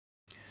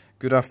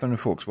Good afternoon,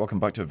 folks. Welcome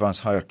back to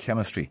Advanced Higher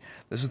Chemistry.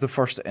 This is the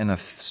first in a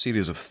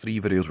series of 3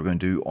 videos we're going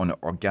to do on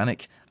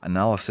organic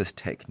analysis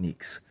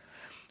techniques.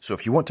 So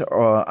if you want to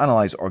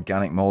analyze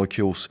organic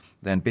molecules,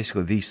 then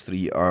basically these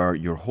 3 are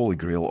your holy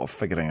grail of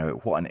figuring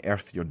out what on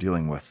earth you're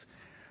dealing with.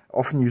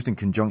 Often used in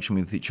conjunction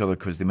with each other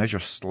because they measure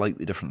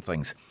slightly different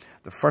things.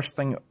 The first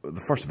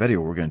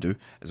video we're going to do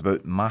is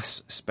about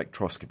mass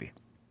spectroscopy.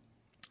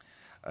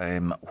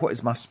 What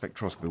is mass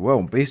spectroscopy?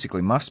 Well,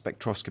 basically mass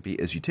spectroscopy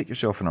is you take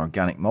yourself an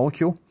organic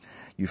molecule,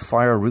 you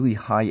fire really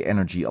high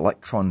energy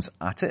electrons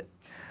at it,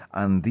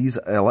 and these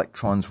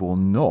electrons will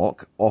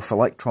knock off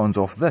electrons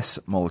off this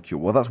molecule.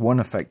 Well, that's one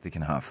effect they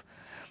can have.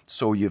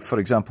 So for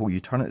example, you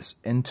turn it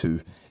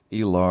into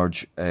a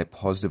large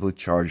positively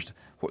charged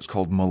what's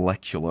called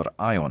molecular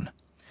ion,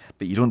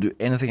 but you don't do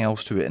anything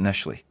else to it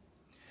initially.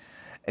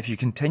 If you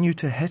continue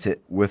to hit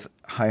it with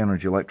high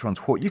energy electrons,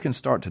 what you can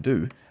start to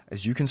do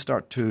is you can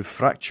start to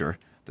fracture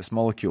this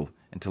molecule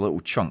into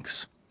little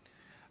chunks.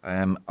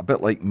 A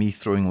bit like me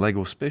throwing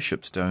Lego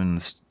spaceships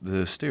down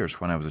the stairs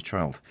when I was a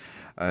child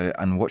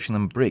and watching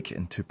them break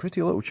into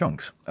pretty little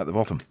chunks at the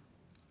bottom.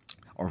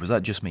 Or was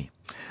that just me?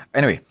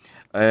 Anyway,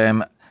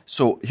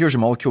 so here's a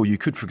molecule. You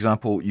could, for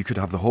example, you could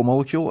have the whole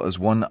molecule as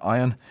one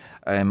ion.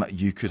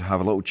 You could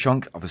have a little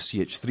chunk of a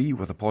CH3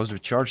 with a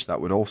positive charge.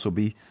 That would also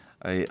be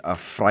a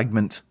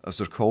fragment, as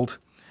they're called.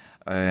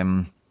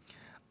 And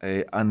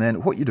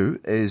then what you do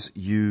is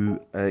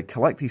you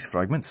collect these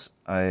fragments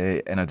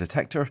in a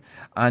detector,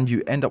 and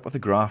you end up with a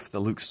graph that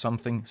looks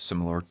something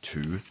similar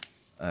to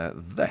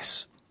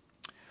this.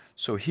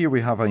 So here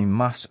we have a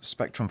mass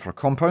spectrum for a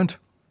compound,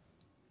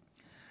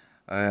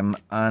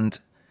 and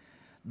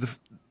the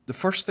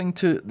first thing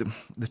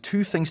the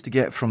 2 things to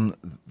get from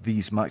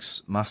these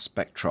mass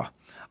spectra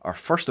are,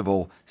 first of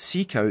all,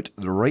 seek out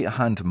the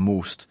right-hand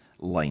most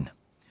line.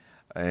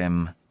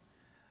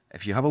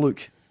 If you have a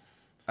look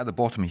at the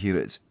bottom here,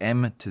 it's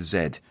M to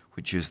Z,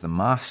 which is the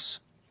mass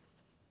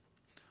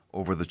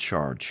over the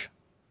charge,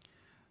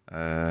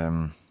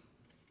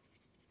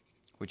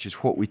 which is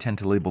what we tend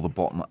to label the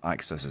bottom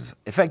axis as.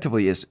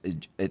 Effectively, it's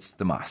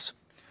the mass.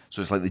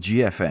 So it's like the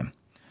GFM.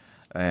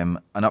 And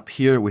up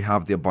here we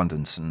have the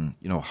abundance, and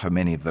you know how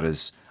many there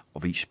is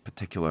of each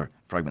particular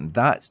fragment.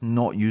 That's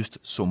not used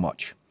so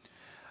much.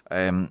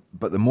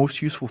 But the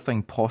most useful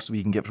thing possibly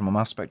you can get from a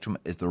mass spectrum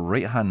is the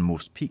right-hand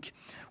most peak,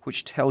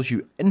 which tells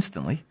you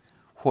instantly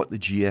what the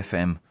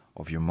GFM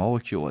of your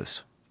molecule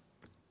is.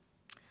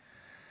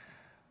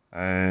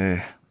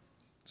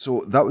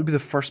 So that would be the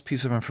first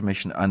piece of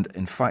information, and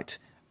in fact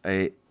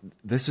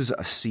this is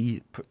a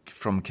C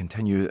from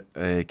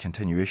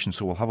continuation,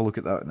 so we'll have a look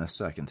at that in a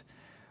second.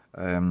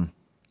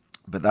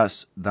 But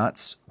that's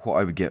what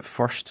I would get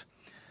first,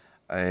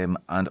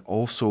 and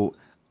also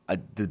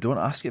they don't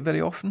ask it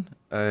very often,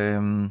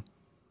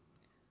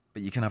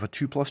 but you can have a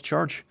 2+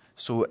 charge,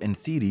 so in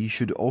theory you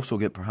should also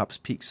get perhaps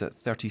peaks at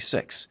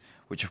 36,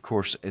 which of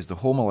course is the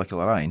whole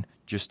molecular ion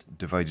just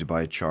divided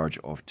by a charge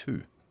of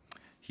 2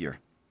 here.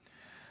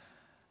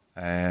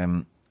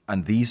 And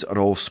these are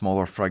all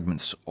smaller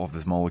fragments of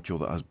this molecule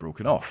that has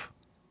broken off.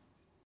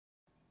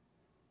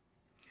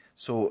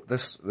 So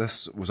this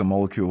was a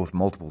molecule with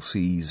multiple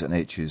C's and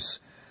H's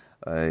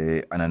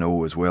and an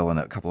O as well, and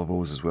a couple of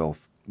O's as well.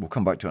 We'll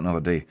come back to it another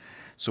day.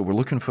 So we're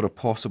looking for a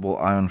possible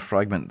ion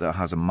fragment that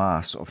has a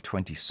mass of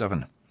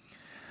 27.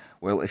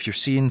 Well, if you're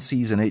seeing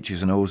C's and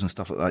H's and O's and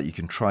stuff like that, you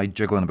can try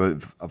jiggling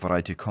about a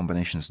variety of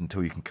combinations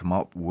until you can come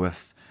up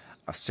with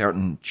a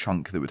certain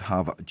chunk that would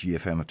have a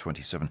GFM of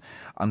 27.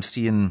 I'm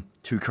seeing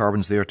 2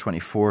 carbons there,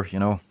 24, you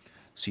know,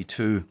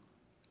 C2,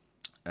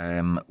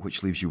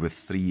 which leaves you with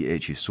 3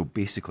 H's. So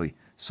basically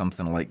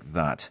something like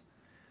that.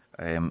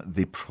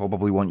 They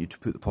probably want you to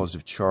put the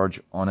positive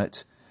charge on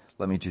it.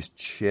 Let me just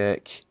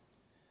check.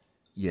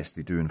 Yes,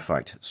 they do, in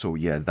fact. So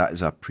yeah, that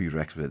is a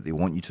prerequisite. They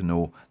want you to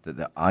know that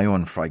the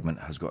ion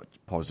fragment has got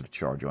positive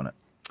charge on it.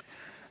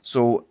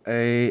 So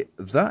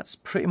that's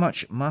pretty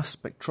much mass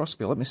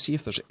spectroscopy. Let me see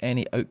if there's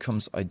any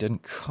outcomes I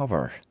didn't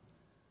cover.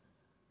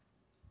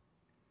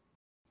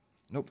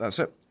 Nope, that's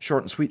it.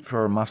 Short and sweet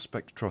for mass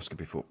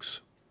spectroscopy,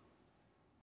 folks.